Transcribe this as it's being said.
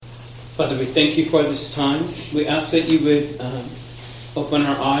Father, we thank you for this time. We ask that you would open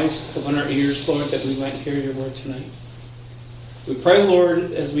our eyes, open our ears, Lord, that we might hear your word tonight. We pray,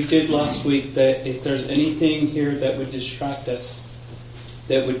 Lord, as we did last week, that if there's anything here that would distract us,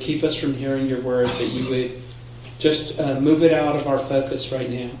 that would keep us from hearing your word, that you would just move it out of our focus right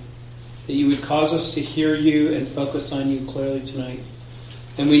now. That you would cause us to hear you and focus on you clearly tonight.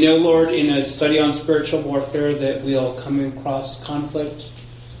 And we know, Lord, in a study on spiritual warfare that we'll come across conflict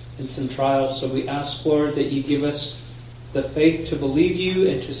and some trials. So we ask, Lord, that you give us the faith to believe you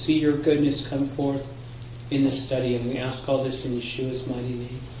and to see your goodness come forth in this study. And we ask all this in Yeshua's mighty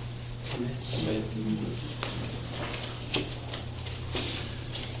name. Amen. Amen.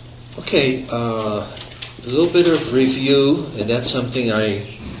 Okay, a little bit of review, and that's something I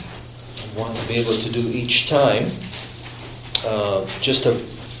want to be able to do each time. Just a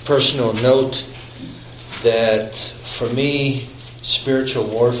personal note that for me, spiritual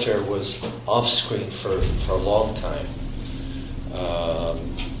warfare was off screen for a long time.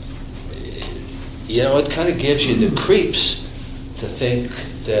 It kind of gives you the creeps to think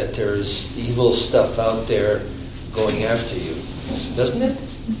that there's evil stuff out there going after you, doesn't it?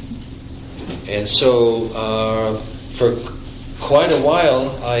 And so for quite a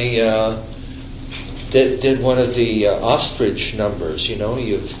while I did one of the ostrich numbers. You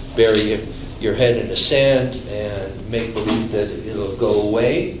bury your head in the sand and make believe that it'll go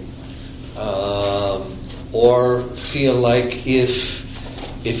away, or feel like if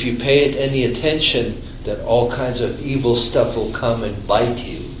you pay it any attention, that all kinds of evil stuff will come and bite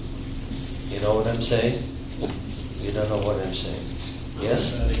you. You know what I'm saying? You don't know what I'm saying?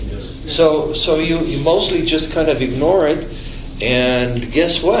 Yes? So you mostly just kind of ignore it, and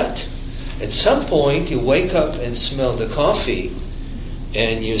guess what? At some point you wake up and smell the coffee,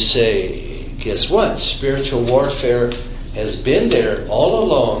 and you say, guess what? Spiritual warfare has been there all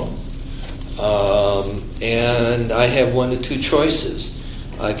along, and I have one of two choices.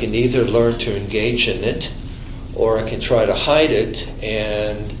 I can either learn to engage in it, or I can try to hide it.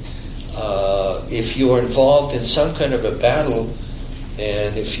 And if you are involved in some kind of a battle,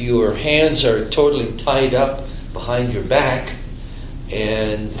 and if your hands are totally tied up behind your back,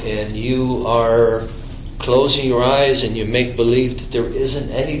 and you are closing your eyes and you make believe that there isn't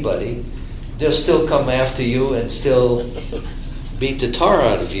anybody, they'll still come after you and still beat the tar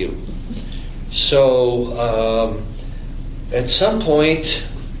out of you. So at some point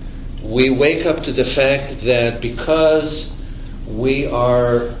we wake up to the fact that because we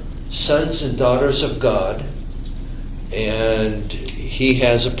are sons and daughters of God, and He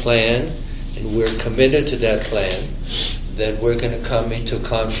has a plan, and we're committed to that plan, that we're going to come into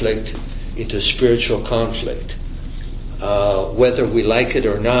conflict, into spiritual conflict. Whether we like it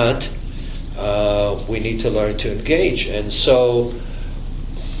or not, we need to learn to engage. And so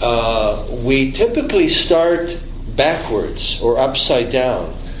we typically start backwards or upside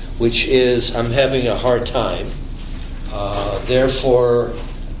down, which is, I'm having a hard time, therefore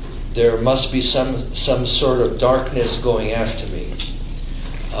there must be some sort of darkness going after me.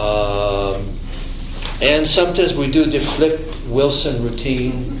 And sometimes we do the Flip Wilson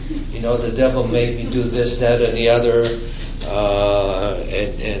routine. The devil made me do this, that, and the other.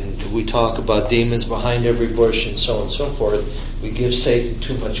 And we talk about demons behind every bush and so on and so forth. We give Satan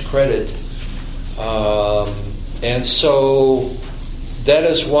too much credit. And so that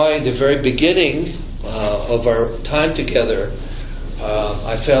is why in the very beginning of our time together,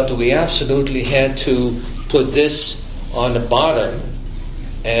 I felt that we absolutely had to put this on the bottom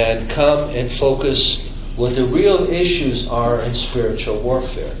and come and focus what the real issues are in spiritual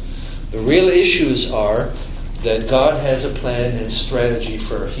warfare. The real issues are that God has a plan and strategy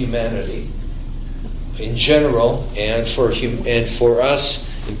for humanity in general, and for us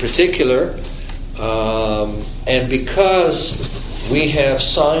in particular. And because we have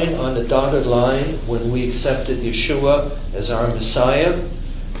signed on the dotted line when we accepted Yeshua as our Messiah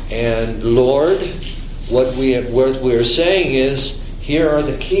and Lord, what we are saying is, here are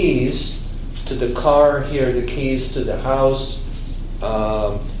the keys to the car, here are the keys to the house.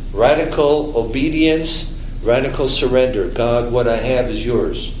 Radical obedience, radical surrender. God, what I have is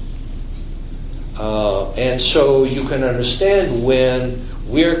yours. And so you can understand when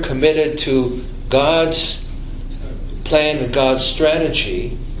we're committed to God's plan and God's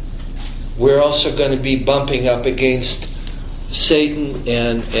strategy, we're also going to be bumping up against Satan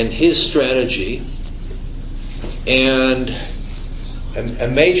and his strategy. And a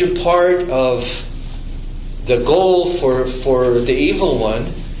major part of the goal for the evil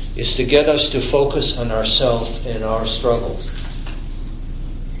one is to get us to focus on ourselves and our struggles.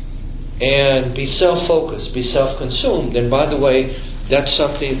 And be self-focused, be self-consumed. And by the way, that's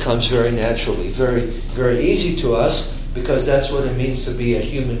something that comes very naturally, very, very easy to us, because that's what it means to be a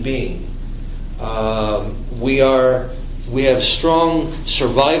human being. We have strong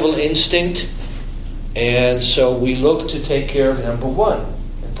survival instinct, and so we look to take care of number one,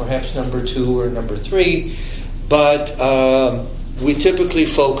 and perhaps number two or number three, but we typically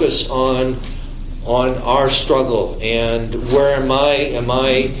focus on our struggle and where am I? Am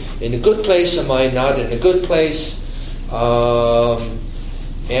I in a good place? Am I not in a good place?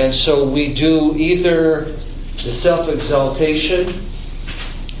 And so we do either the self-exaltation.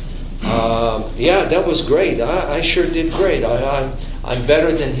 Yeah, that was great. I sure did great. I'm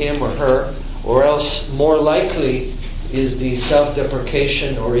better than him or her. Or else, more likely, is the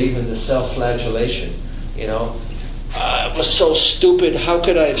self-deprecation or even the self-flagellation. I was so stupid. How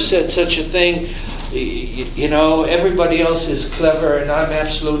could I have said such a thing? Everybody else is clever and I'm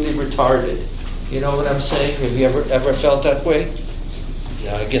absolutely retarded. You know what I'm saying? Have you ever felt that way?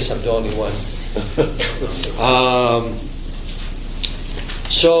 Yeah, I guess I'm the only one.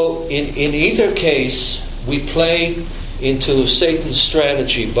 So in either case, we play into Satan's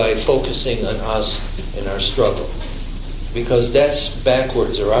strategy by focusing on us and our struggle, because that's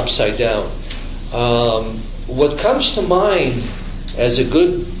backwards or upside down. What comes to mind as a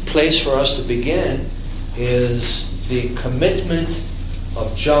good place for us to begin is the commitment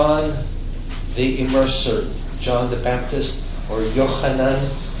of John the Immerser, John the Baptist, or Yochanan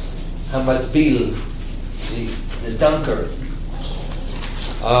Hamatbil, the dunker.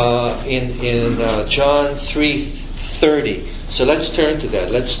 In John 3:30. So let's turn to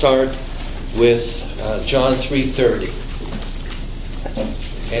that. Let's start with John 3:30.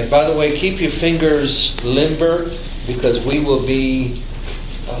 And by the way, keep your fingers limber, because we will be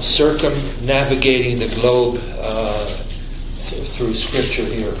circumnavigating the globe through Scripture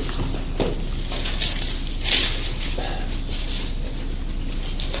here.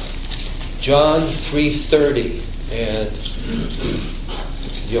 John 3:30 and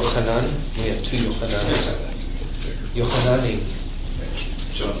Yochanan. We have two Yochananis. Yochananim.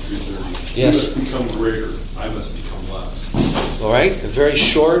 John 3:30. Yes. You must become greater. I must become less. All right. A very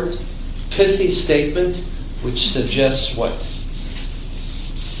short, pithy statement, which suggests what?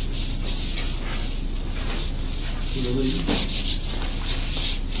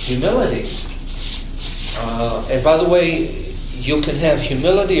 Humility. And by the way, you can have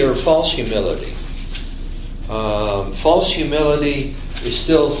humility or false humility. False humility is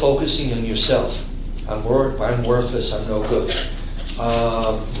still focusing on yourself. I'm worthless, I'm no good.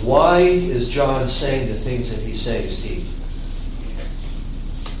 Why is John saying the things that he's saying, Steve?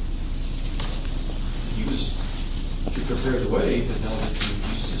 He prepared the way, but now that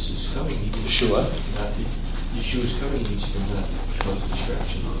Jesus is coming, Yeshua. Yeshua is coming, he's going to cause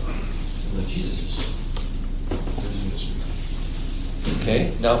distraction. Like Jesus is.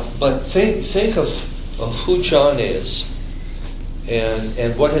 Okay, now, but think of who John is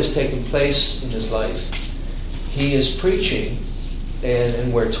and what has taken place in his life. He is preaching,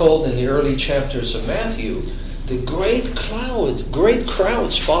 and we're told in the early chapters of Matthew, the great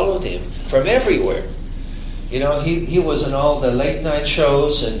crowds followed him from everywhere. He was in all the late night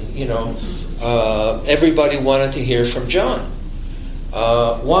shows, and everybody wanted to hear from John.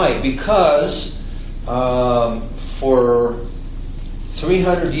 Why? Because for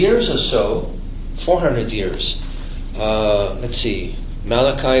 300 years or so, 400 years. Let's see,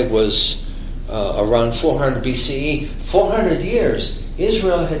 Malachi was around 400 BCE. 400 years,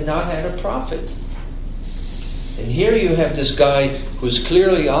 Israel had not had a prophet. And here you have this guy who's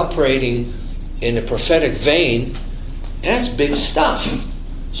clearly operating in a prophetic vein. That's big stuff.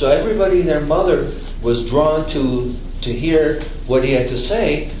 So everybody and their mother was drawn to hear what he had to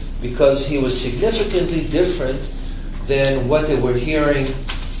say, because he was significantly different than what they were hearing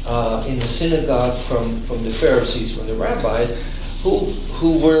in the synagogue from the Pharisees, from the rabbis,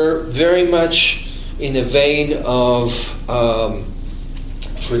 who were very much in a vein of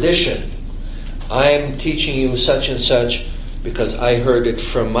tradition. I'm teaching you such and such because I heard it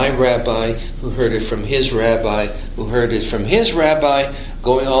from my rabbi, who heard it from his rabbi, who heard it from his rabbi,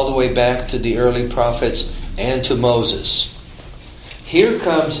 going all the way back to the early prophets and to Moses. Here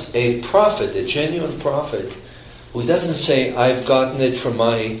comes a prophet, a genuine prophet, who doesn't say, I've gotten it from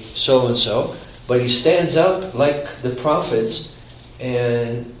my so-and-so, but he stands up like the prophets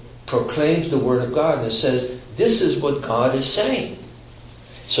and proclaims the word of God and says, this is what God is saying.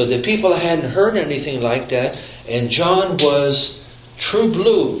 So the people hadn't heard anything like that, and John was true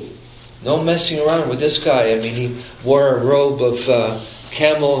blue. No messing around with this guy. I mean, he wore a robe of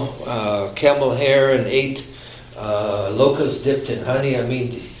camel hair and ate locusts dipped in honey. I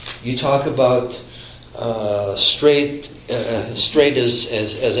mean, you talk about straight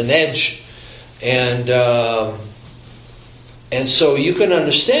as an edge, and so you can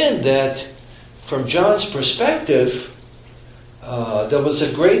understand that from John's perspective, there was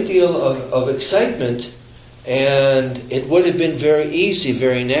a great deal of excitement, and it would have been very easy,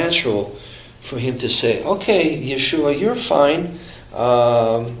 very natural for him to say, "Okay, Yeshua, you're fine.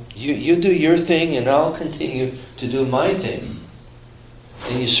 You do your thing, and I'll continue to do my thing."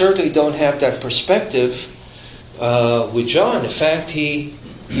 And you certainly don't have that perspective with John. In fact, he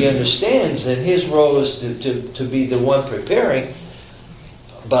understands that his role is to be the one preparing.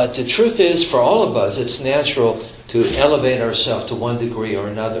 But the truth is, for all of us, it's natural to elevate ourselves to one degree or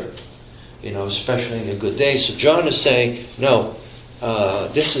another, especially in a good day. So John is saying, no,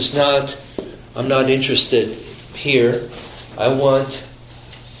 this is not, I'm not interested here. I want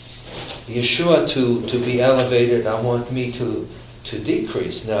Yeshua to be elevated. I want me to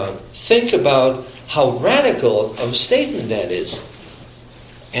decrease. Now, think about how radical of a statement that is.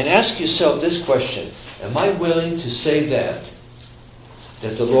 And ask yourself this question: am I willing to say that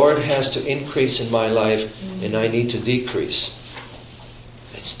the Lord has to increase in my life and I need to decrease?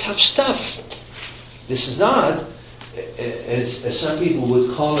 It's tough stuff. This is not, as some people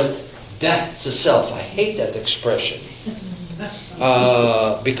would call it, death to self. I hate that expression.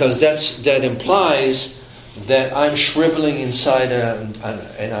 Because that implies that I'm shriveling inside and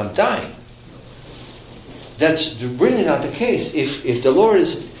I'm dying. That's really not the case. If the Lord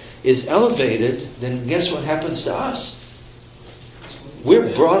is elevated, then guess what happens to us?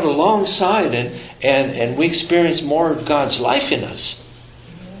 We're brought alongside and we experience more of God's life in us.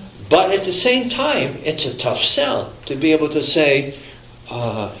 But at the same time, it's a tough sell to be able to say,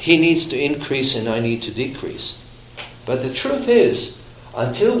 He needs to increase and I need to decrease. But the truth is,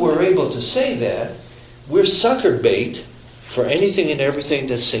 until we're able to say that, we're sucker bait for anything and everything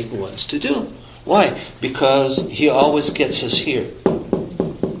that Satan wants to do. Why? Because he always gets us here.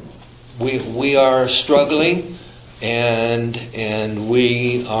 We are struggling and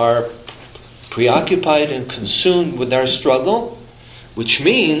we are preoccupied and consumed with our struggle, which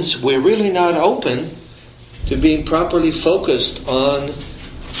means we're really not open to being properly focused on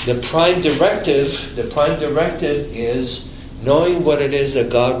the prime directive. The prime directive is knowing what it is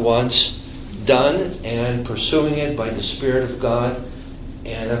that God wants done and pursuing it by the Spirit of God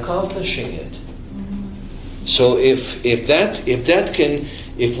and accomplishing it. So if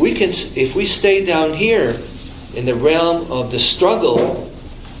we stay down here in the realm of the struggle,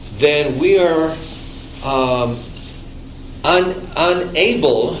 then we are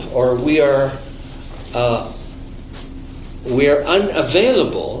unable, or we are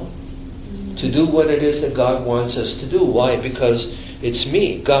unavailable to do what it is that God wants us to do. Why? Because it's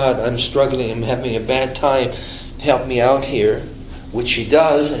me. God, I'm struggling. I'm having a bad time. Help me out here. Which He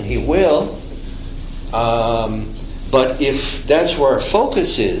does, and He will. But if that's where our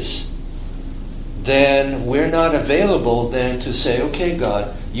focus is, then we're not available then to say, okay,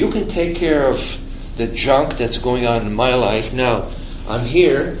 God, you can take care of the junk that's going on in my life. Now, I'm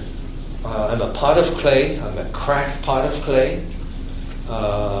here. I'm a pot of clay. I'm a cracked pot of clay.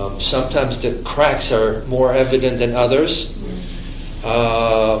 Sometimes the cracks are more evident than others.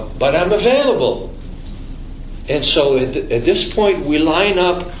 But I'm available. And so at this point we line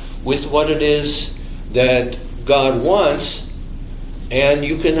up with what it is that God wants, and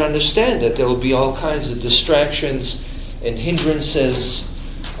you can understand that there will be all kinds of distractions and hindrances.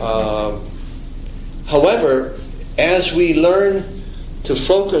 However, as we learn to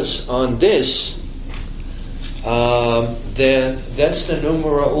focus on this, then that's the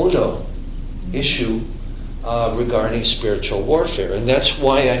numero uno issue regarding spiritual warfare. And that's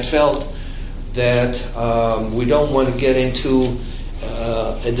why I felt that we don't want to get into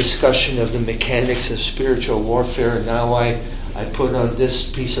a discussion of the mechanics of spiritual warfare. Now I put on this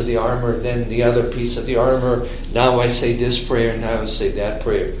piece of the armor, then the other piece of the armor. Now I say this prayer, now I say that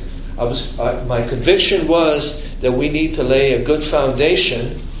prayer. My conviction was that we need to lay a good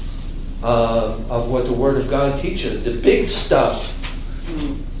foundation of what the Word of God teaches, the big stuff,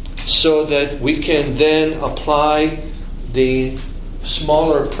 so that we can then apply the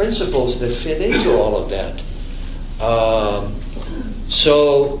smaller principles that fit into all of that.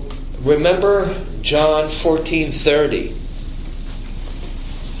 So remember John 14:30.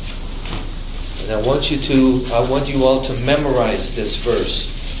 And I want you all to memorize this verse.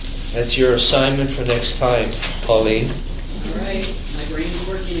 That's your assignment for next time, Pauline. All right. My brain's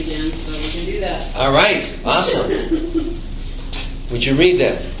working again, so we can do that. All right. Awesome. Would you read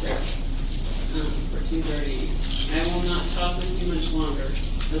that? 14:30. I will not talk with you much longer,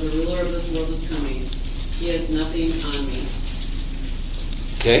 for the ruler of this world is coming. He has nothing on me.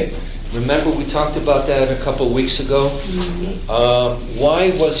 Okay. Remember we talked about that a couple of weeks ago?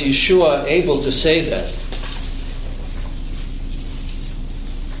 Why was Yeshua able to say that?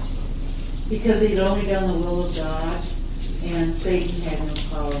 Because he'd only done the will of God, and Satan had no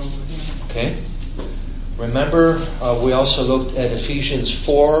power over him. Okay. Remember, we also looked at Ephesians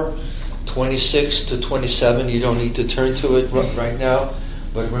 4:26 to 27. You don't need to turn to it right now.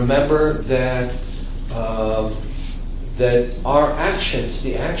 But remember that that our actions,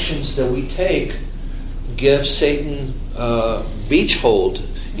 the actions that we take, give Satan beach hold.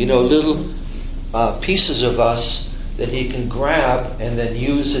 Little pieces of us that he can grab and then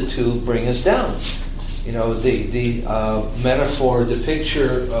use it to bring us down. The metaphor, the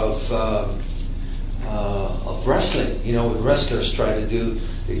picture of wrestling. What wrestlers try to do,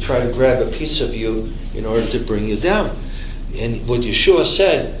 they try to grab a piece of you in order to bring you down. And what Yeshua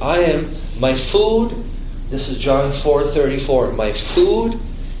said, my food, this is John 4:34, my food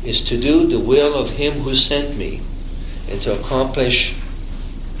is to do the will of him who sent me and to accomplish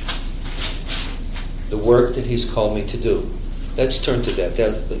the work that he's called me to do. Let's turn to that.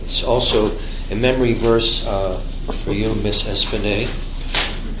 That's also a memory verse for you, Miss Espinay.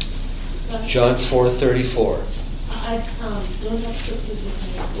 John 4:34. I don't have scriptures with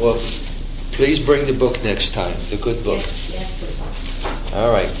me. Well, please bring the book next time, the good book. Yes.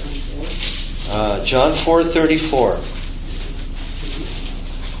 All right. John 4:34.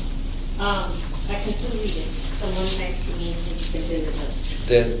 I can still read it. Someone next to me can do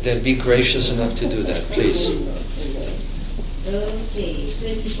it. Then be gracious enough to do that, please. Okay,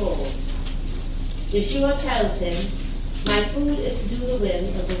 34. Yeshua tells him, my food is to do the will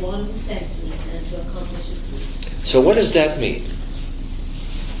of the one who sent me and to accomplish his will. So what does that mean?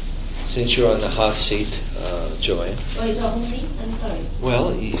 Since you're on the hot seat, Joanne. Oh, you're talking to me? I'm sorry.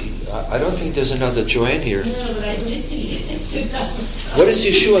 Well, I don't think there's another Joanne here. No, but I did see it. What is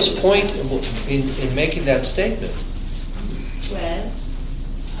Yeshua's point in making that statement? Well,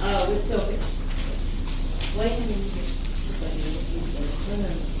 we're still... Wait a minute.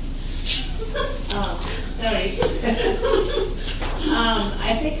 Sorry.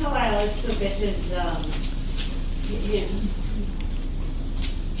 I think how I always took it is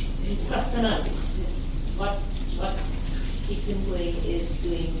his sustenance. What keeps him going is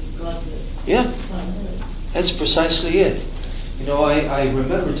doing God's will. Yeah, that's precisely it. I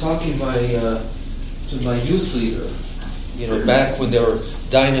remember talking to my youth leader, back when there were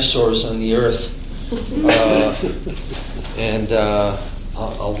dinosaurs on the earth, and a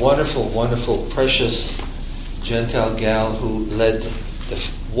wonderful, wonderful, precious Gentile gal who led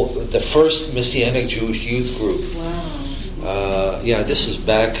the first Messianic Jewish youth group. Wow. This is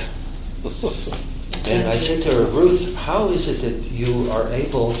back. And I said to her, Ruth, how is it that you are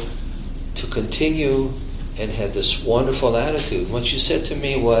able to continue and have this wonderful attitude? What she said to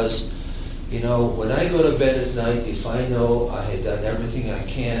me was, when I go to bed at night, if I know I had done everything I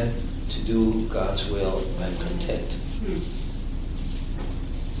can to do God's will, I'm content.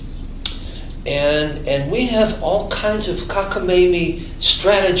 And we have all kinds of cockamamie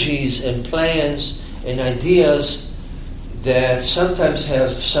strategies and plans and ideas that sometimes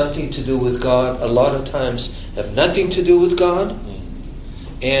have something to do with God, a lot of times have nothing to do with God.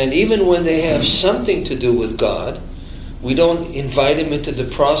 And even when they have something to do with God, we don't invite him into the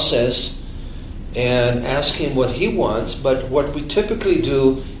process and ask him what he wants, but what we typically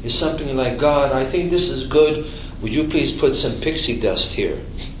do is something like, God, I think this is good. Would you please put some pixie dust here?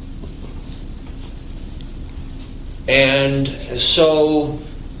 And so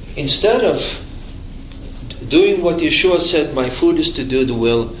instead of doing what Yeshua said, my food is to do the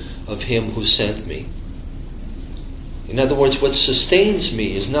will of him who sent me. In other words, what sustains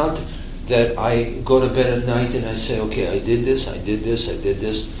me is not that I go to bed at night and I say, okay, I did this,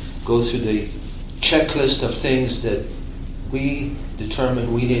 go through the checklist of things that we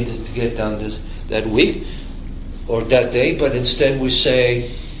determined we needed to get done that week or that day, but instead we say,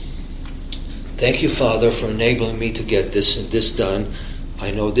 thank you, Father, for enabling me to get this and this done. I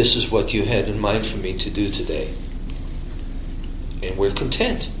know this is what you had in mind for me to do today. And we're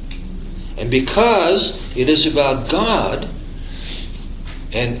content. And because it is about God,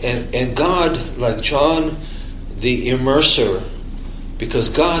 and God, like John the immerser, because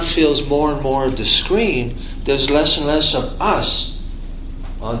God fills more and more of the screen, there's less and less of us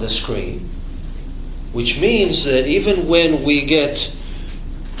on the screen. Which means that even when we get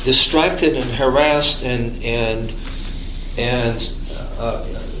distracted and harassed and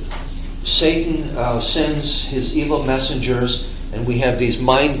Satan sends his evil messengers, and we have these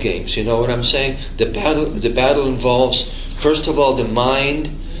mind games. You know what I'm saying? The battle involves, first of all, the mind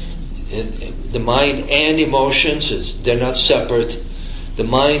and emotions. They're not separate. the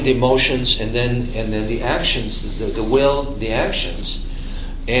mind, the emotions, and then the actions, the will, the actions.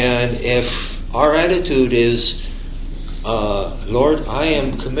 And if our attitude is, Lord, I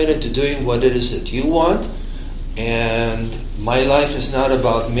am committed to doing what it is that you want, and my life is not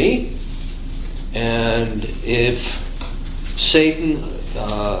about me. And if Satan,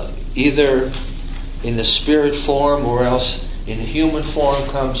 either in the spirit form or else in human form,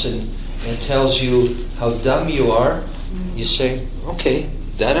 comes and tells you how dumb you are, you say, okay,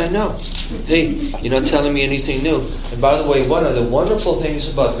 that I know. Hey, you're not telling me anything new. And by the way, one of the wonderful things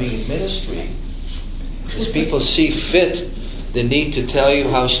about being in ministry is people see fit the need to tell you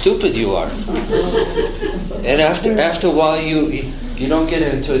how stupid you are. And after a while, you don't get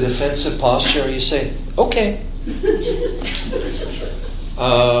into a defensive posture. You say, okay.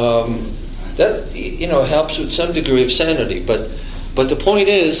 That helps with some degree of sanity. But the point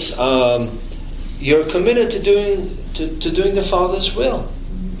is, you're committed to doing the Father's will,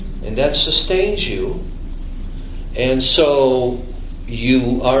 and that sustains you. And so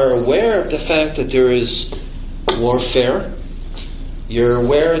you are aware of the fact that there is warfare. You're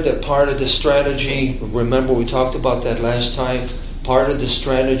aware that part of the strategy, remember we talked about that last time, part of the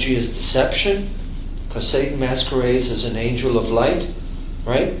strategy is deception, because Satan masquerades as an angel of light,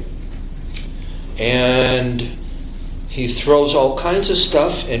 right? And he throws all kinds of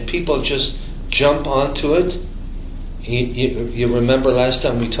stuff and people just jump onto it. You remember last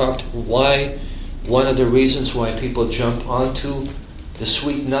time we talked why, one of the reasons why people jump onto the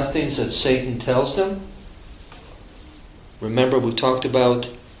sweet nothings that Satan tells them? Remember we talked about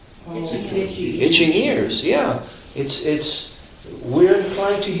itching ears. Yeah, it's we're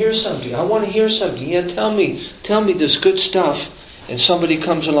inclined to hear something. I want to hear something. Yeah, tell me this good stuff. And somebody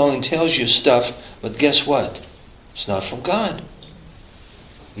comes along and tells you stuff, but guess what? It's not from God.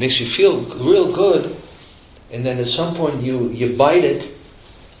 It makes you feel real good, and then at some point you bite it,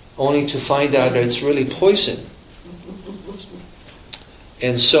 only to find out that it's really poison.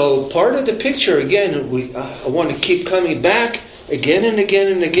 And so part of the picture, again, I want to keep coming back again and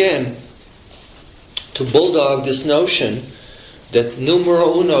again and again to bulldog this notion that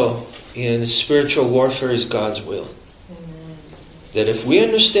numero uno in spiritual warfare is God's will. That if we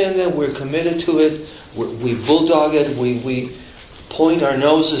understand that, we're committed to it, we bulldog it, we point our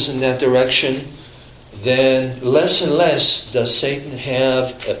noses in that direction, then less and less does Satan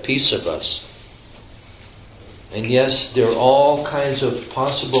have a piece of us. And yes, there are all kinds of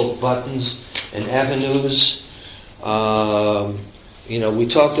possible buttons and avenues. We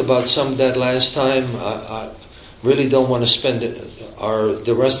talked about some of that last time. I really don't want to spend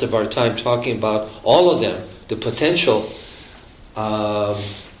the rest of our time talking about all of them, the potential.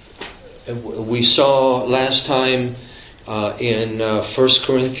 We saw last time in 1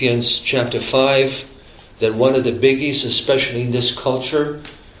 Corinthians chapter 5 that one of the biggies, especially in this culture,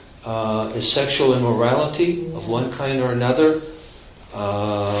 is sexual immorality of one kind or another.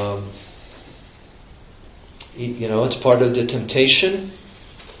 It's part of the temptation.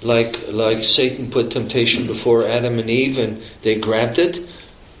 Like Satan put temptation before Adam and Eve and they grabbed it.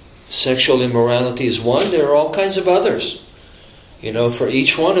 Sexual immorality is one. There are all kinds of others. For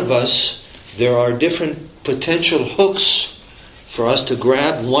each one of us, there are different potential hooks for us to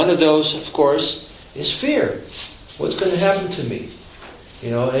grab. One of those, of course, is fear. What's going to happen to me?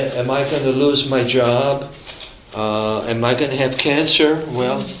 Am I going to lose my job? Am I going to have cancer?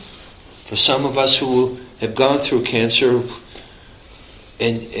 Well, for some of us who have gone through cancer,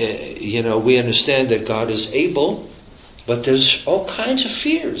 and we understand that God is able, but there's all kinds of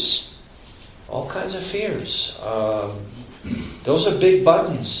fears. All kinds of fears. Those are big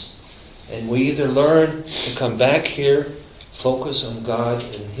buttons. And we either learn to come back here, focus on God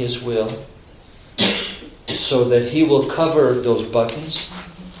and His will, so that He will cover those buttons,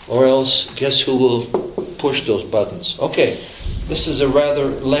 or else guess who will push those buttons? Okay, this is a rather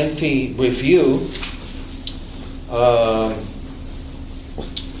lengthy review.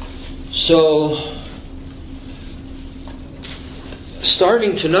 So,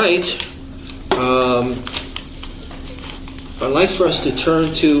 starting tonight, I'd like for us to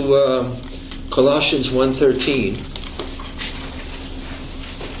turn to Colossians 1:13.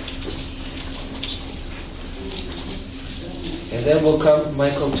 And then we'll come,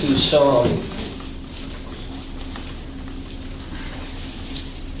 Michael, to Psalm.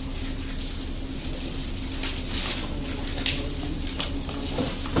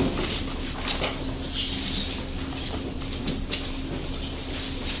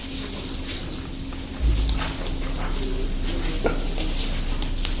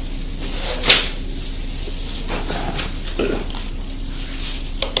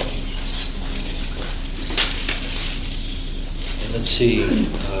 Let's see.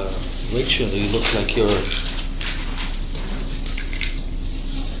 Rachel, you look like you're... Okay.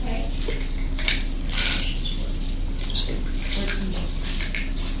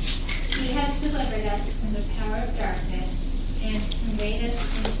 He has delivered us from the power of darkness and conveyed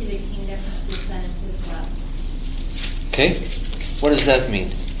us into the kingdom of the Son of His love. Okay. What does that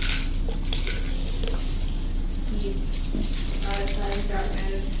mean? He's brought us out of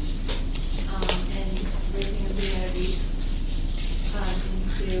darkness and raising of humanity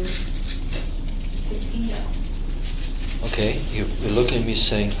into the kingdom. Okay, you're looking at me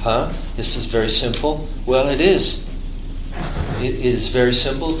saying, this is very simple. Well, it is. It is very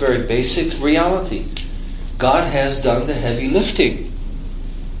simple, very basic reality. God has done the heavy lifting.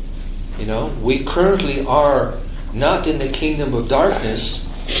 You know, we currently are not in the kingdom of darkness,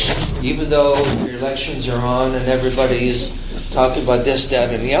 even though the elections are on and everybody is talking about this,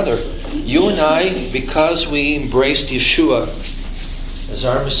 that, and the other. You and I, because we embraced Yeshua as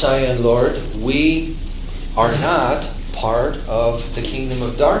our Messiah and Lord, we are not part of the kingdom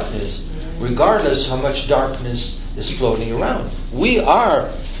of darkness, regardless how much darkness is floating around. We are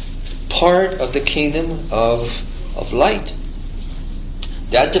part of the kingdom of light.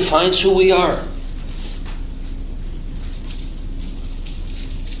 That defines who we are.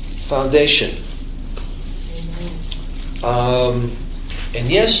 Foundation. And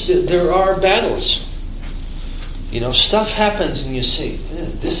yes, there are battles. You know, stuff happens and you see,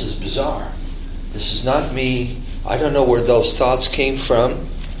 this is bizarre. This is not me. I don't know where those thoughts came from.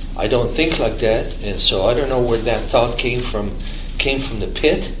 I don't think like that, and so I don't know where that thought came from. Came from the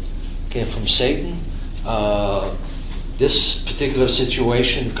pit, came from Satan. This particular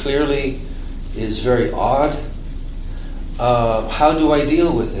situation clearly is very odd. How do I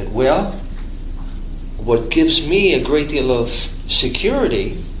deal with it? Well, what gives me a great deal of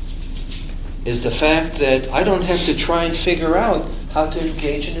security is the fact that I don't have to try and figure out how to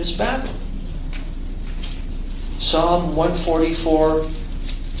engage in this battle. Psalm 144,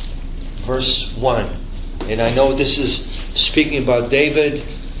 verse 1. And I know this is speaking about David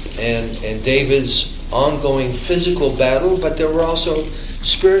and David's ongoing physical battle, but there were also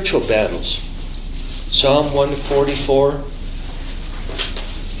spiritual battles. Psalm 144.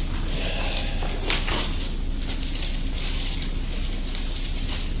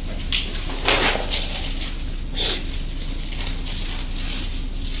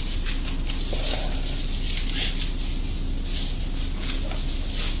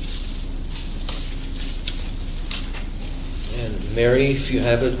 Mary, if you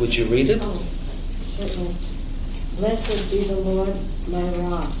have it, would you read it? Oh, certainly. Blessed be the Lord, my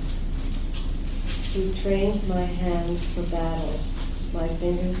rock, who trains my hands for battle, my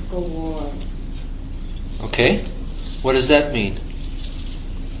fingers for war. Okay. What does that mean?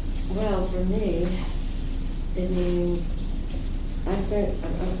 Well, for me, it means I'm going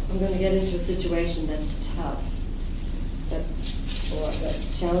to get into a situation that's tough, that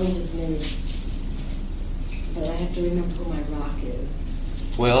challenges me. But I have to remember who my rock is.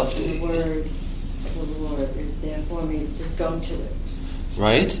 Well, the word of the Lord is there for me. Just go to it.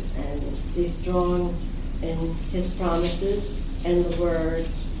 Right. And be strong in His promises, and the word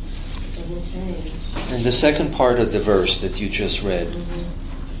doesn't change. And the second part of the verse that you just read.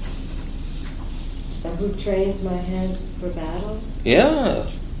 Mm-hmm. And who trains my hands for battle? Yeah.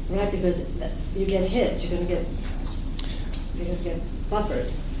 Right, because you get hit. You're going to get buffered.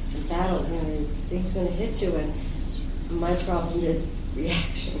 In battle, things going to hit you, and my problem is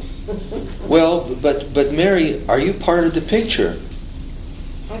reaction. Well, but Mary, are you part of the picture?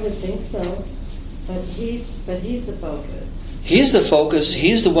 I would think so, but he's the focus. He's the focus.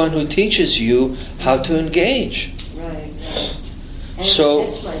 He's the one who teaches you how to engage. Right. And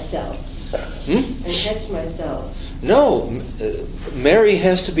so, catch myself. And catch myself. No, Mary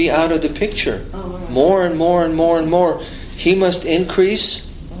has to be out of the picture. Oh, right. More and more and more and more. He must increase.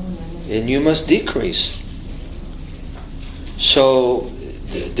 And you must decrease. So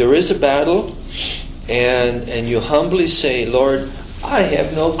there is a battle, and you humbly say, Lord, I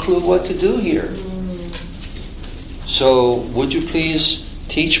have no clue what to do here. So would you please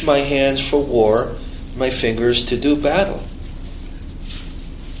teach my hands for war, my fingers to do battle?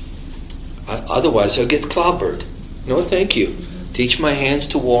 Otherwise I'll get clobbered. No, thank you. Teach my hands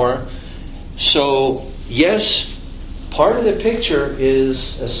to war. So, yes, part of the picture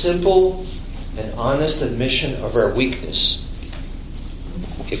is a simple and honest admission of our weakness.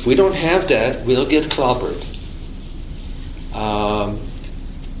 If we don't have that, we'll get clobbered.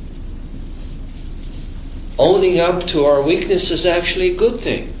 Owning up to our weakness is actually a good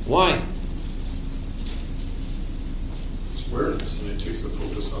thing. Why? It's awareness, and it takes the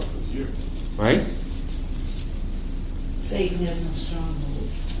focus off of you. Right? Satan has no stronghold.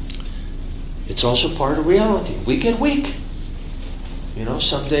 It's also part of reality. We get weak.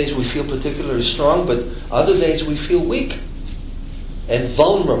 Some days we feel particularly strong, but other days we feel weak and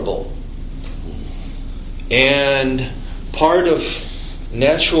vulnerable. And part of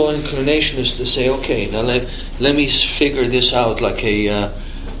natural inclination is to say, okay, now let me figure this out like a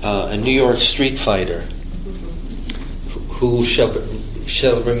New York street fighter who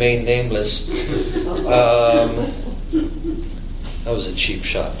shall remain nameless. That was a cheap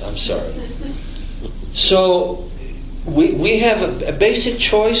shot. I'm sorry. So we have a basic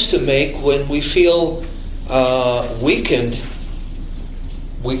choice to make when we feel weakened.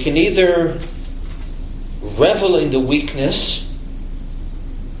 We can either revel in the weakness,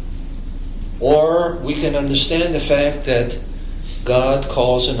 or we can understand the fact that God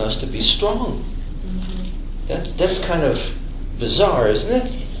calls on us to be strong. That's kind of bizarre, isn't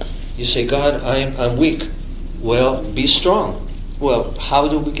it? You say, God, I'm weak. Well, be strong. Well, how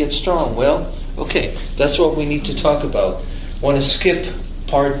do we get strong? Well, okay, that's what we need to talk about. I want to skip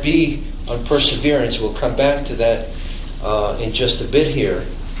part B on perseverance. We'll come back to that in just a bit here.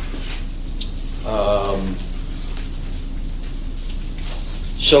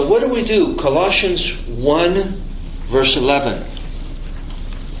 So what do we do? Colossians 1, verse 11.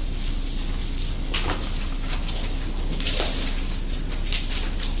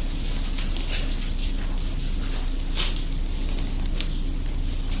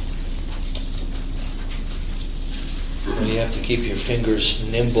 You have to keep your fingers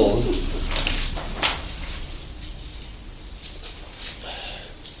nimble.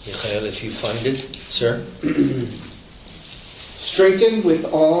 Michael, if you find it, sir. Strengthened with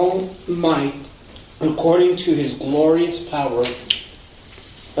all might, according to his glorious power,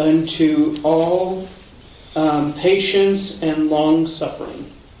 unto all patience and long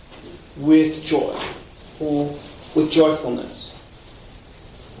suffering, with joy, with joyfulness.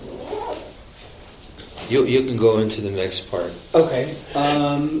 You can go into the next part. Okay.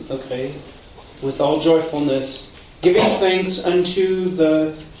 Okay. With all joyfulness, giving thanks unto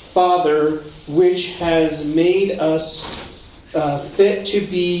the Father, which has made us fit to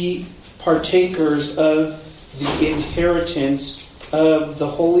be partakers of the inheritance of the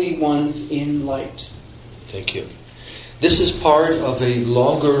holy ones in light. Thank you. This is part of a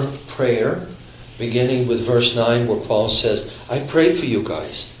longer prayer, beginning with verse 9, where Paul says, I pray for you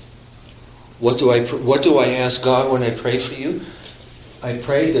guys. What do I ask God when I pray for you? I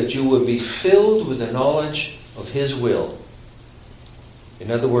pray that you will be filled with the knowledge of His will. In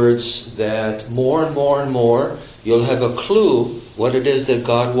other words, that more and more and more, you'll have a clue what it is that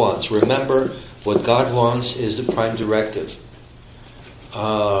God wants. Remember, what God wants is the prime directive.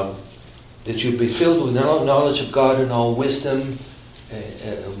 That you be filled with knowledge of God and all wisdom,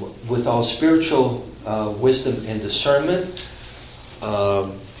 with all spiritual wisdom and discernment,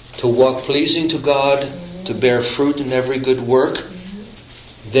 to walk pleasing to God, to bear fruit in every good work.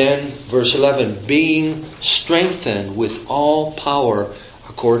 Then, verse 11, being strengthened with all power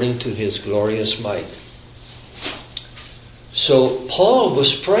according to His glorious might. So Paul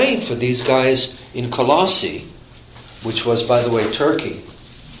was praying for these guys in Colossae, which was, by the way, Turkey.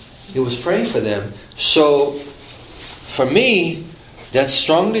 He was praying for them. So, for me, that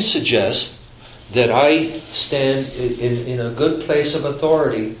strongly suggests that I stand in a good place of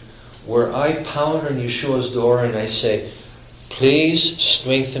authority where I pound on Yeshua's door and I say, please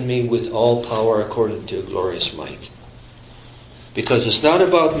strengthen me with all power according to your glorious might. Because it's not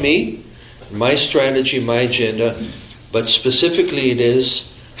about me, my strategy, my agenda, but specifically it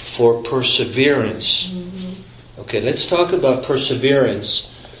is for perseverance. Okay, let's talk about perseverance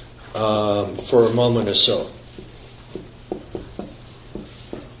for a moment or so.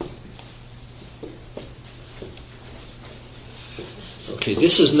 Okay,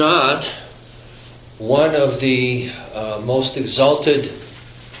 this is not one of the most exalted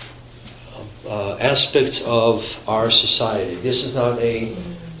aspects of our society. This is not a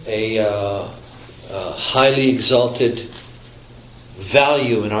highly exalted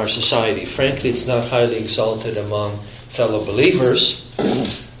value in our society. Frankly, it's not highly exalted among fellow believers.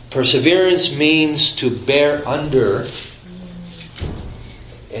 Perseverance means to bear under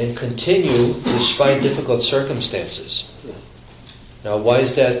and continue despite difficult circumstances. Now, why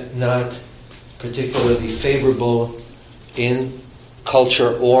is that not particularly favorable in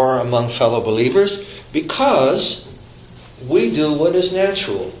culture or among fellow believers? Because we do what is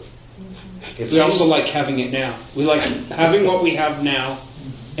natural. We also like having it now. We like having what we have now,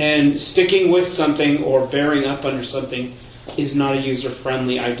 and sticking with something or bearing up under something is not a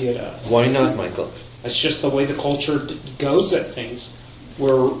user-friendly idea to us. Why not, Michael? That's just the way the culture goes at things.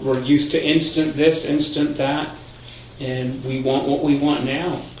 We're used to instant this, instant that. and we want what we want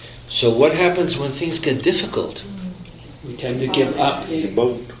now. So what happens when things get difficult? We tend to give up.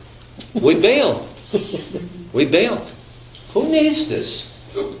 We bail. We bail. Who needs this?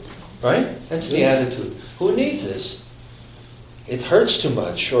 Right? That's the attitude. Who needs this? It hurts too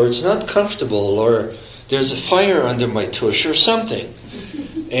much, or it's not comfortable, or there's a fire under my tush, or something.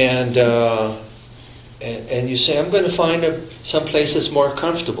 And you say, I'm going to find some place that's more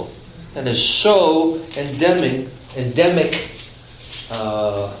comfortable. And it's so endemic.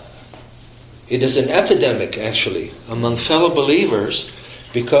 It is an epidemic, actually, among fellow believers,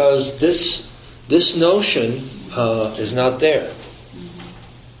 because this notion is not there.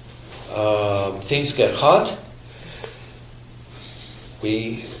 Things get hot.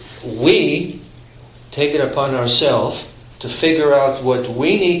 We take it upon ourselves to figure out what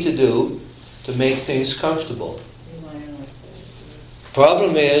we need to do to make things comfortable.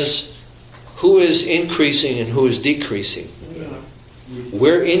 Problem is, who is increasing and who is decreasing?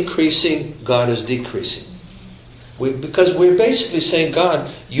 We're increasing, God is decreasing. Because we're basically saying,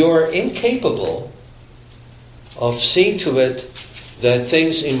 God, you're incapable of seeing to it that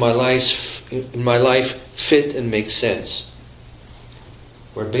things in my life fit and make sense.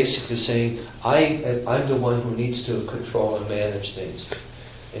 We're basically saying, I'm the one who needs to control and manage things.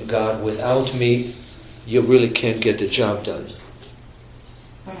 And God, without me, you really can't get the job done.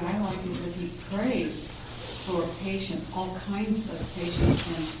 But I like that he prays for patience, all kinds of patience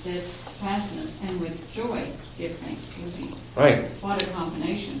and steadfastness, and with joy give thanksgiving. Right. What a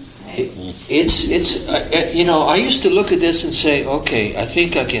combination. It's I used to look at this and say, okay, I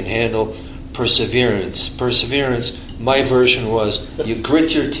think I can handle perseverance. Perseverance, my version was, you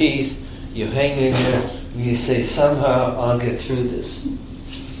grit your teeth, you hang in there, and you say, somehow I'll get through this.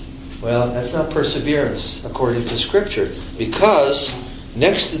 Well, that's not perseverance according to Scripture, because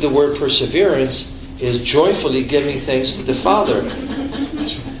next to the word perseverance is joyfully giving thanks to the Father.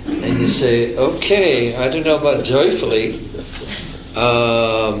 And you say, okay, I don't know about joyfully.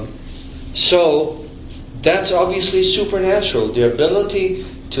 So that's obviously supernatural. The ability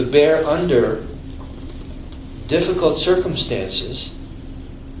to bear under difficult circumstances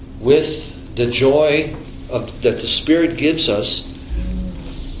with the joy that the Spirit gives us.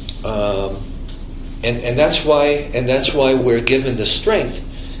 And that's why we're given the strength.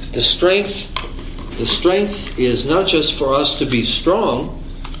 The strength is not just for us to be strong.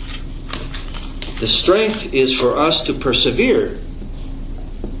 The strength is for us to persevere.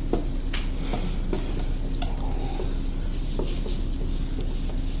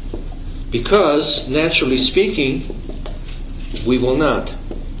 Because, naturally speaking, we will not.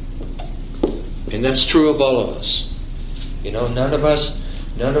 And that's true of all of us. None of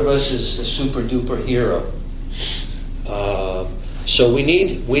us is a super duper hero. So we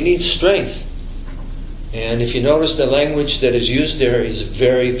need strength. And if you notice, the language that is used there is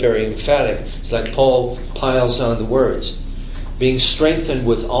very, very emphatic. It's like Paul piles on the words. Being strengthened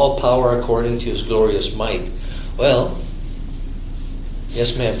with all power according to his glorious might. Well,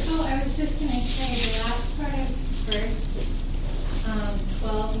 yes, ma'am. Oh, I was just going to say, the last part of verse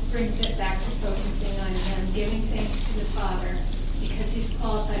 12 brings it back to focusing on him, giving thanks to the Father, because he's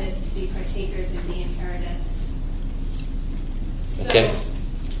qualified us to be partakers of the inheritance. So okay.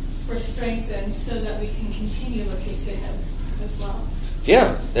 We're strengthened so that we can continue looking to him as well.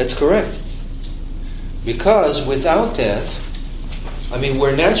 Yeah, that's correct. Because without that,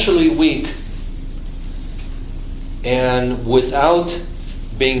 we're naturally weak, and without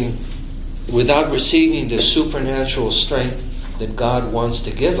receiving the supernatural strength that God wants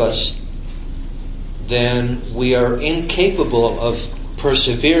to give us, then we are incapable of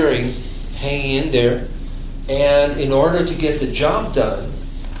persevering, hanging in there, and in order to get the job done,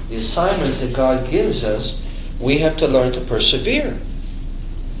 the assignments that God gives us, we have to learn to persevere.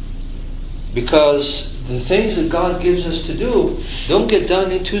 Because the things that God gives us to do don't get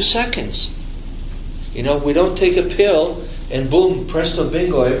done in 2 seconds. We don't take a pill and boom, presto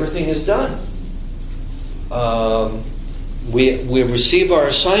bingo, everything is done. We receive our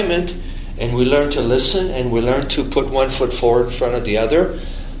assignment and we learn to listen and we learn to put one foot forward in front of the other,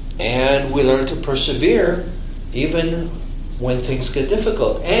 and we learn to persevere even when things get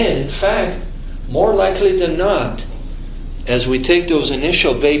difficult. And in fact, more likely than not, as we take those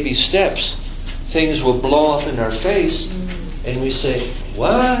initial baby steps, things will blow up in our face and we say,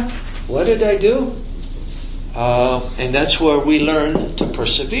 what did I do? And that's where we learn to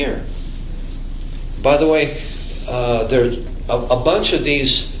persevere. By the way, there's a bunch of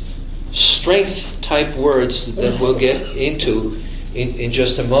these strength type words that we'll get into in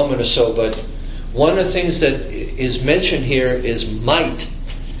just a moment or so, but one of the things that is mentioned here is might.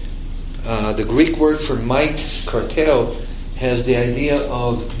 The Greek word for might, karteo, has the idea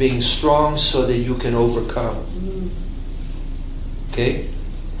of being strong so that you can overcome. Okay?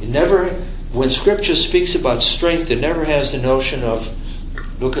 It never, when Scripture speaks about strength, it never has the notion of,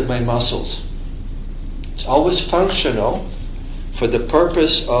 look at my muscles. It's always functional for the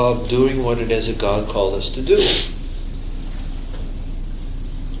purpose of doing what it is that God called us to do.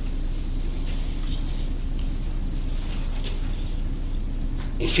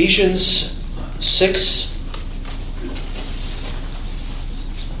 Ephesians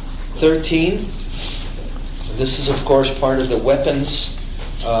 6:13. This is, of course, part of the weapons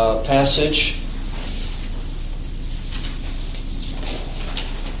passage.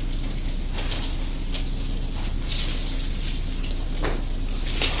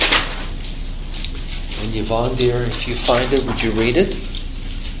 And Yvonne, dear, if you find it, would you read it?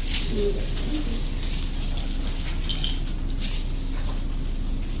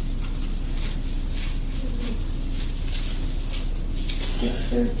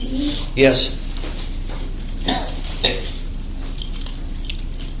 Yes.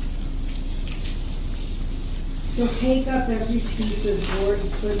 So take up every piece of war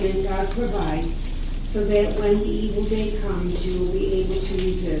equipment God provides, so that when the evil day comes, you will be able to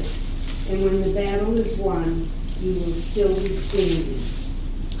resist. And when the battle is won, you will still be standing.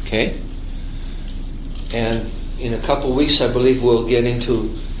 Okay. And in a couple of weeks, I believe we'll get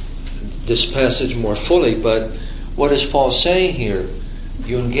into this passage more fully. But what is Paul saying here?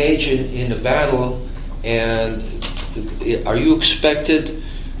 You engage in a battle, and are you expected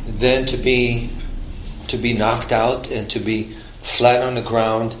then to be knocked out and to be flat on the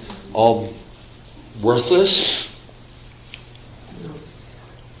ground, all worthless?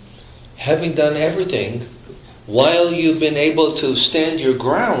 Having done everything, while you've been able to stand your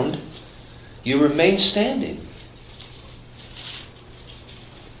ground, you remain standing.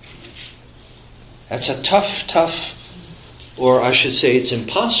 That's a tough, or I should say it's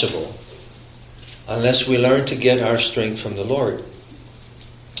impossible, unless we learn to get our strength from the Lord.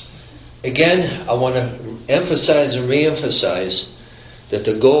 Again, I want to emphasize and re-emphasize that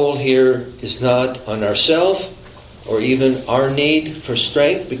the goal here is not on ourselves or even our need for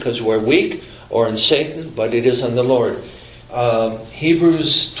strength because we're weak or in Satan, but it is on the Lord.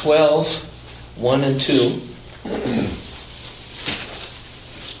 Hebrews 12:1 and 2.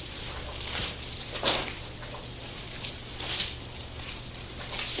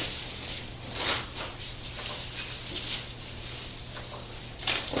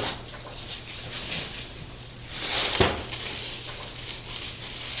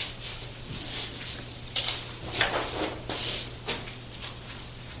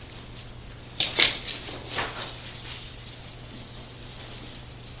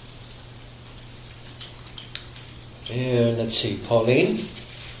 And let's see, Pauline.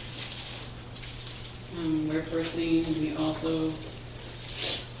 Wherefore, seeing we also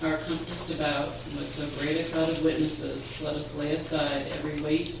are compassed about with so great a cloud of witnesses, let us lay aside every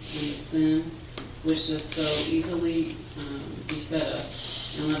weight and the sin which does so easily beset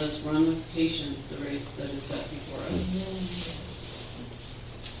us, and let us run with patience the race that is set before us.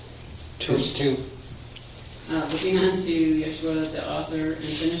 Verse 2. Looking unto Yeshua, the author and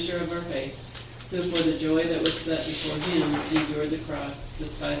finisher of our faith, who for the joy that was set before him endured the cross,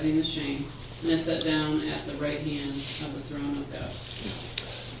 despising the shame, and is set down at the right hand of the throne of God.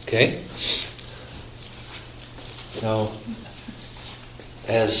 Okay. Now,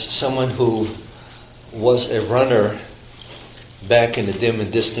 as someone who was a runner back in the dim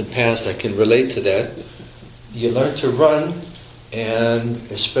and distant past, I can relate to that. You learn to run, and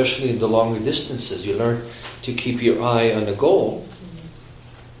especially in the longer distances, you learn to keep your eye on the goal.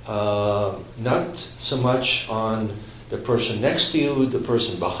 Not so much on the person next to you, the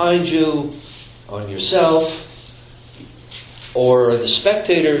person behind you, on yourself, or the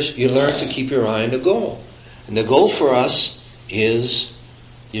spectators. You learn to keep your eye on the goal. And the goal for us is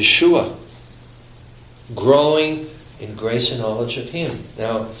Yeshua, growing in grace and knowledge of Him.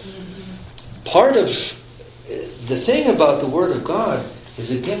 Now, part of the thing about the Word of God is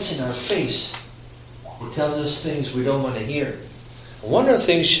it gets in our face. It tells us things we don't want to hear. One of the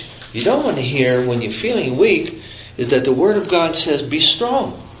things you don't want to hear when you're feeling weak is that the Word of God says, be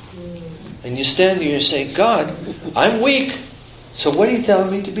strong. And you stand there and you say, God, I'm weak, so what are you telling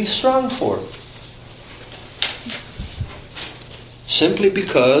me to be strong for? Simply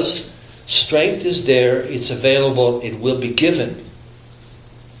because strength is there, it's available, it will be given.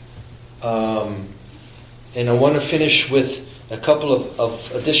 And I want to finish with a couple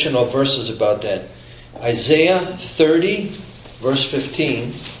of additional verses about that. Isaiah 30, verse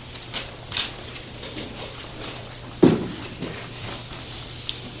 15.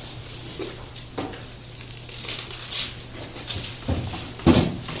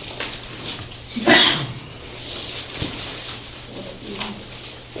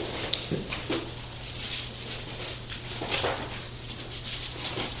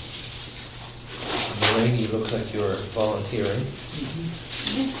 doing. You look like you're volunteering.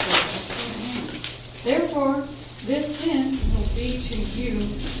 Therefore, this sin will be to you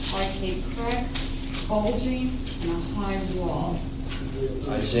like a crack bulging in a high wall.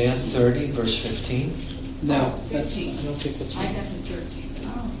 Isaiah 30, verse 15. No, Oh, that's, 15. I don't think that's I right. got the 13.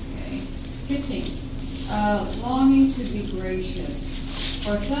 Okay. 15. Longing to be gracious.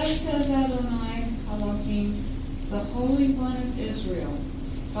 For thus says Adonai Elohim, the Holy One of Israel,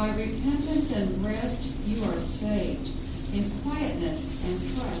 by repentance and rest you are saved. In quietness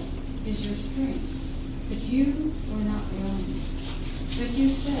and trust is your strength. But you were not willing. But you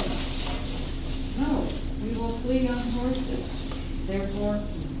said, no, we will flee on horses. Therefore,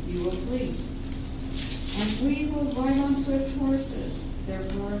 you will flee. And we will ride on swift horses.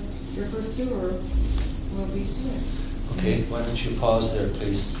 Therefore, your pursuer will be swift. Okay, why don't you pause there,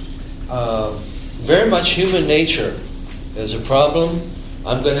 please? Very much human nature. There's a problem,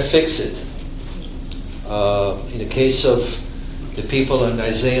 I'm going to fix it. In the case of the people in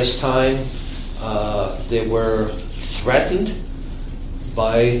Isaiah's time, they were threatened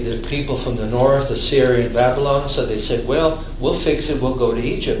by the people from the north, Assyria and Babylon, so they said, well, we'll fix it, we'll go to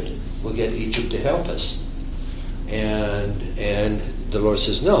Egypt. We'll get Egypt to help us. And the Lord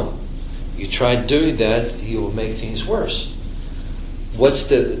says, no. You try doing that, He will make things worse. What's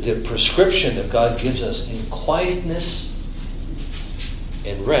the prescription that God gives us in quietness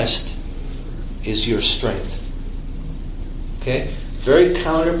and rest is your strength. Okay? Very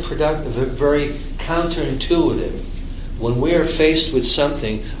counterproductive, very counterintuitive. When we are faced with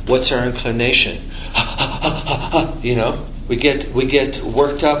something, what's our inclination? You know, we get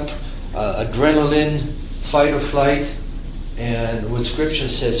worked up, adrenaline, fight or flight, and what Scripture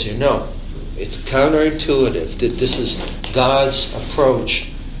says here, no, it's counterintuitive. This is God's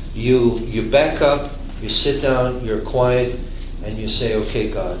approach. You back up, you sit down, you're quiet, and you say,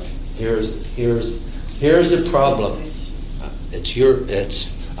 okay, God, here's the problem.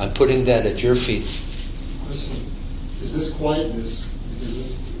 I'm putting that at your feet. Question: is this quietness? Because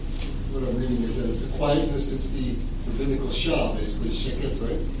this, what I'm reading is that it's the quietness. It's the rabbinical shah, basically sheket,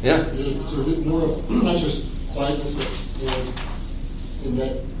 right? Yeah. So is it more of not just quietness, but more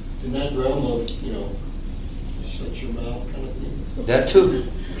in that realm of shut your mouth kind of thing? That too.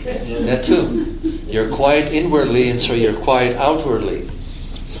 Yeah. That too. You're quiet inwardly, and so you're quiet outwardly.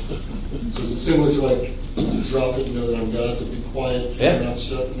 So is it similar to like you drop it, that I'm God, so be quiet, keep your mouth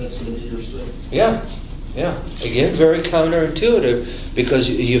shut, and that's going to be your strength? Yeah. Again, very counterintuitive, because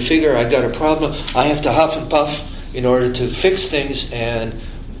you figure I got a problem, I have to huff and puff in order to fix things, and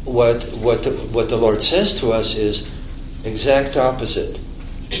what the Lord says to us is exact opposite.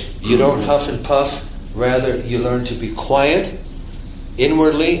 You don't huff and puff, rather you learn to be quiet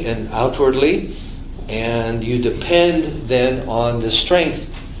inwardly and outwardly, and you depend then on the strength.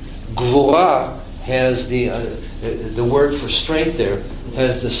 Gvura has the word for strength there,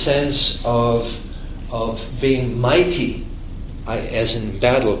 has the sense of being mighty, as in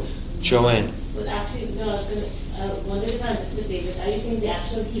battle. Joanne. Well, actually, no, I was going to wonder if I understood David. Are you saying the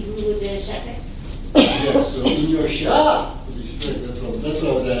actual Hebrew with the sheket? Yeah, so in your shah, that's what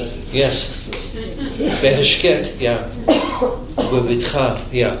I was asking. Yes. Beheshket, yeah. Bevitcha,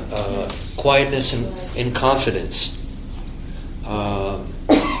 yeah. Quietness and confidence.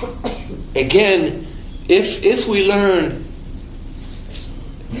 Again, if we learn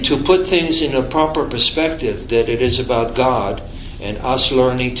to put things in a proper perspective, that it is about God and us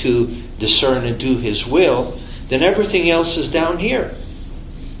learning to discern and do His will, then everything else is down here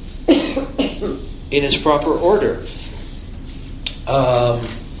in its proper order.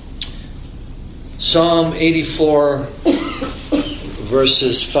 Psalm 84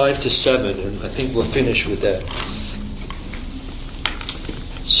 verses 5 to 7, and I think we'll finish with that.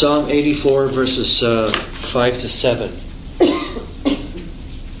 Psalm 84 verses 5 to 7. Are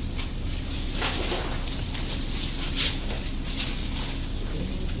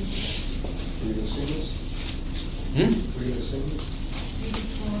you going to sing this? Are you going to sing this?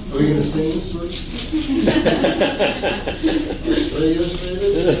 Are we going to sing this verse?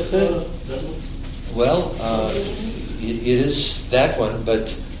 Well, it is that one,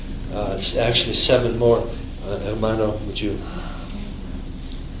 but it's actually 7 more. Hermano, would you?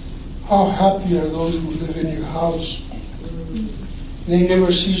 How happy are those who live in your house? They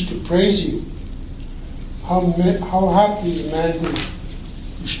never cease to praise you. How happy the man whose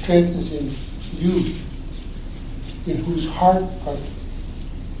strength is in you, in whose heart are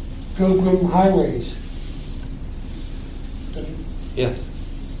pilgrim highways. Yeah,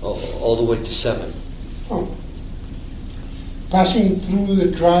 all the way to 7. Oh. Passing through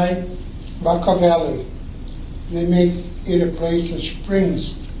the dry Baca Valley, they make it a place of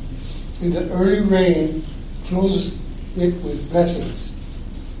springs in the early rain flows it with blessings.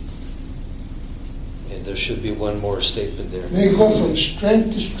 And there should be one more statement there. They go from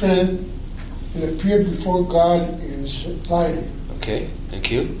strength to strength and appear before God in Zion. Okay,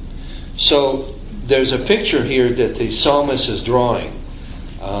 thank you. So there's a picture here that the psalmist is drawing.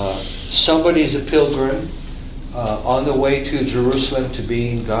 Somebody's a pilgrim on the way to Jerusalem to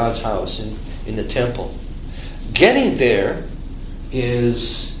be in God's house, in the temple. Getting there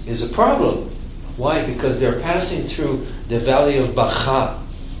is a problem. Why? Because they're passing through the valley of Bacha,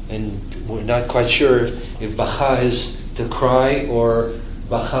 and we're not quite sure if Bacha is to cry or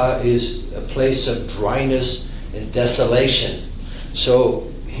Bacha is a place of dryness and desolation. So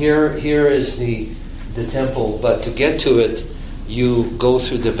here is the temple, but to get to it, you go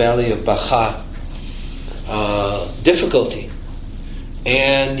through the valley of Bacha, difficulty,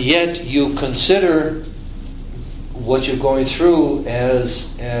 and yet you consider what you're going through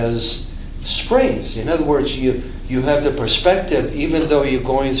as springs. In other words, you have the perspective, even though you're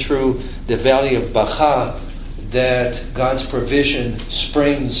going through the valley of Bacha, that God's provision,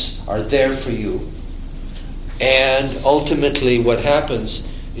 springs are there for you. And ultimately what happens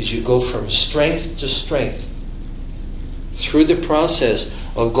is you go from strength to strength through the process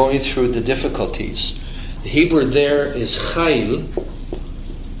of going through the difficulties. The Hebrew there is chayil.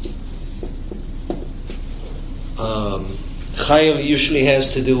 Chayil usually has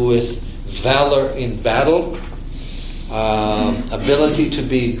to do with valor in battle, ability to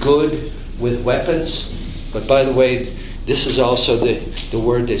be good with weapons. But by the way, this is also the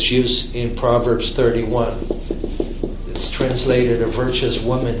word that's used in Proverbs 31. It's translated a virtuous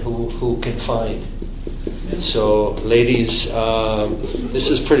woman who can find. So, ladies, this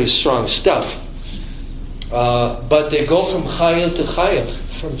is pretty strong stuff. But they go from chayil to chayil,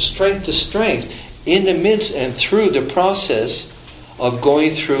 from strength to strength, in the midst and through the process of going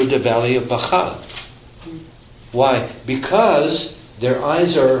through the valley of Bacha. Why? Because their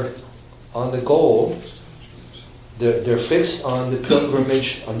eyes are on the goal. They're fixed on the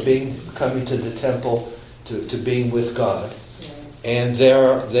pilgrimage, on coming to the temple, to being with God. And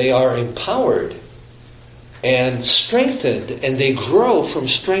they are empowered and strengthened, and they grow from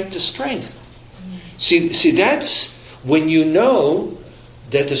strength to strength. See, that's when you know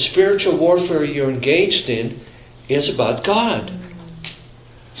that the spiritual warfare you're engaged in is about God.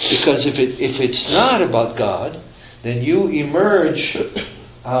 Because if it's not about God, then you emerge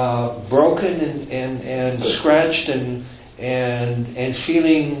broken and scratched and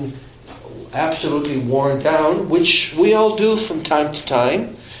feeling absolutely worn down, which we all do from time to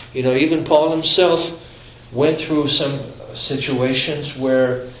time. You know, even Paul himself went through some situations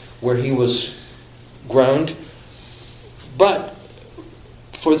where he was ground. But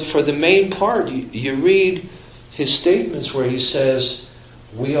for the main part, you read his statements where he says,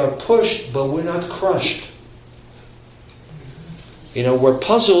 we are pushed, but we're not crushed. You know, we're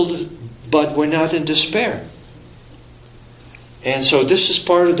puzzled, but we're not in despair. And so this is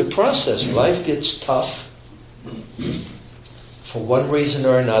part of the process. Life gets tough for one reason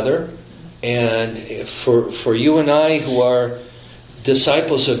or another. And for you and I who are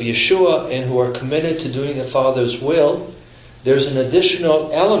disciples of Yeshua and who are committed to doing the Father's will, there's an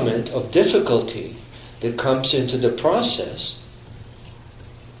additional element of difficulty that comes into the process.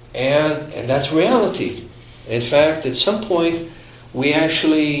 And that's reality. In fact, at some point, we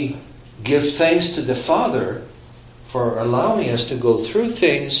actually give thanks to the Father for allowing us to go through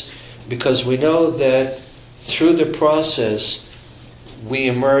things, because we know that through the process we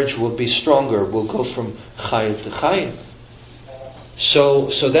emerge, we'll be stronger, we'll go from chayil to chayil. So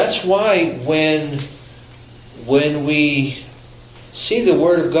that's why when we see the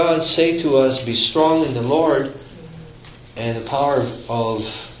Word of God say to us, be strong in the Lord and the power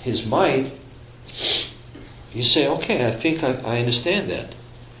of His might, you say, okay, I think I understand that.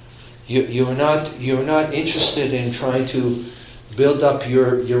 You're not interested in trying to build up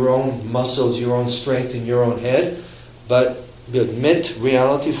your own muscles, your own strength in your own head, but you admit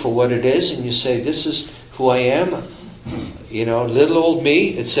reality for what it is, and you say, this is who I am, you know, little old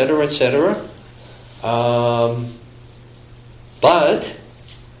me, etc., etc. But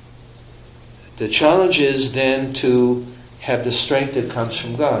the challenge is then to have the strength that comes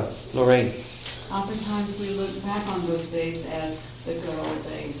from God. Lorraine. Oftentimes we look back on those days as the good old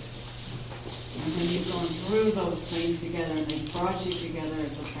days. And when you've gone through those things together and they brought you together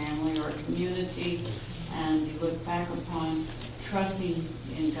as a family or a community, and you look back upon trusting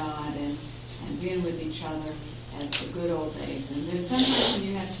in God and being with each other as the good old days. And then sometimes when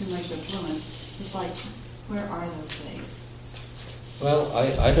you have too much affluence, it's like, where are those days? Well,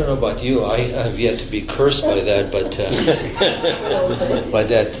 I don't know about you. I have yet to be cursed by that, but by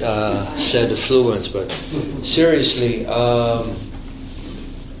that said affluence. But seriously,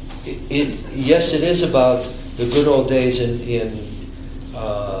 yes, it is about the good old days in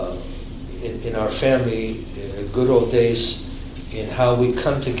our family, good old days in how we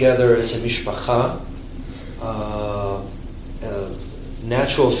come together as a mishpacha,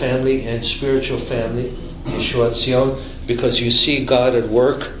 natural family and spiritual family, Yeshua Tzion. Because you see God at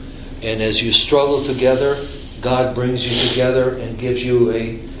work, and as you struggle together, God brings you together and gives you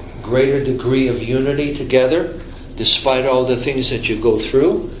a greater degree of unity together, despite all the things that you go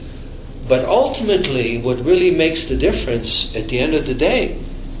through. But ultimately, what really makes the difference at the end of the day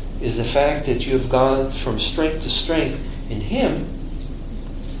is the fact that you've gone from strength to strength in Him,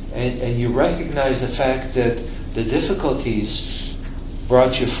 and you recognize the fact that the difficulties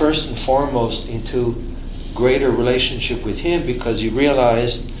brought you first and foremost into greater relationship with Him, because you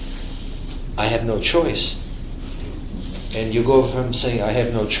realized, I have no choice. And you go from saying, I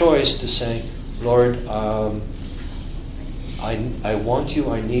have no choice, to saying, Lord, I want you,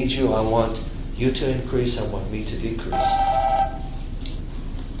 I need you, I want you to increase, I want me to decrease.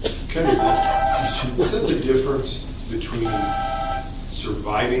 Kenny, is that the difference between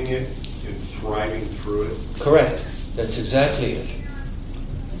surviving it and thriving through it? Correct. That's exactly it.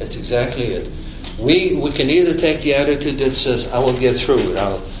 That's exactly it. We can either take the attitude that says, I will get through it,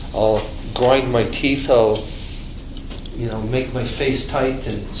 I'll grind my teeth, I'll make my face tight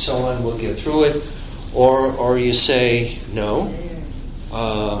and so on, we'll get through it. Or you say, no,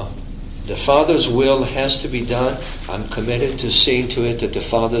 the Father's will has to be done. I'm committed to seeing to it that the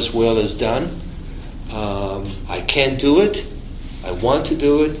Father's will is done. I can't do it. I want to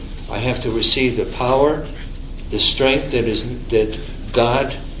do it. I have to receive the power, the strength that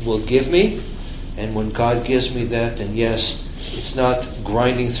God will give me. And when God gives me that, then yes, it's not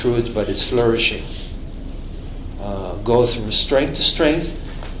grinding through it, but it's flourishing. Go from strength to strength.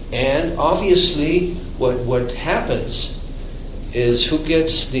 And obviously, what happens is, who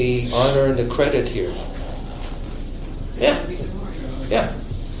gets the honor and the credit here? Yeah.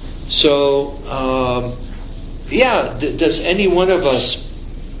 So, does any one of us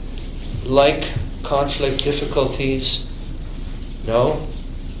like conflict, difficulties? No?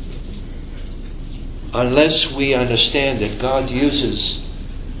 Unless we understand that God uses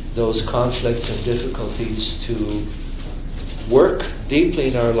those conflicts and difficulties to work deeply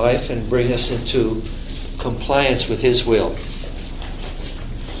in our life and bring us into compliance with His will.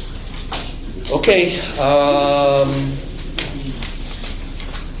 Okay.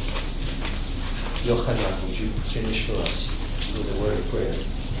 Yochanan, would you finish for us with a word of prayer?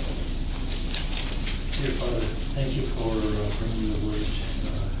 Dear Father, thank you for bringing the word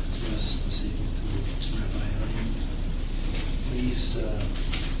to us this evening through Rabbi Haim. Please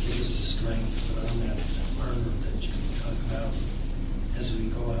give us the strength to put on that armor that you talk about as we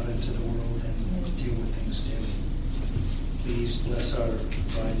go out into the world and deal with things daily. Please bless our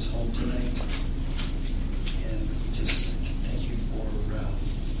bride's home tonight, and just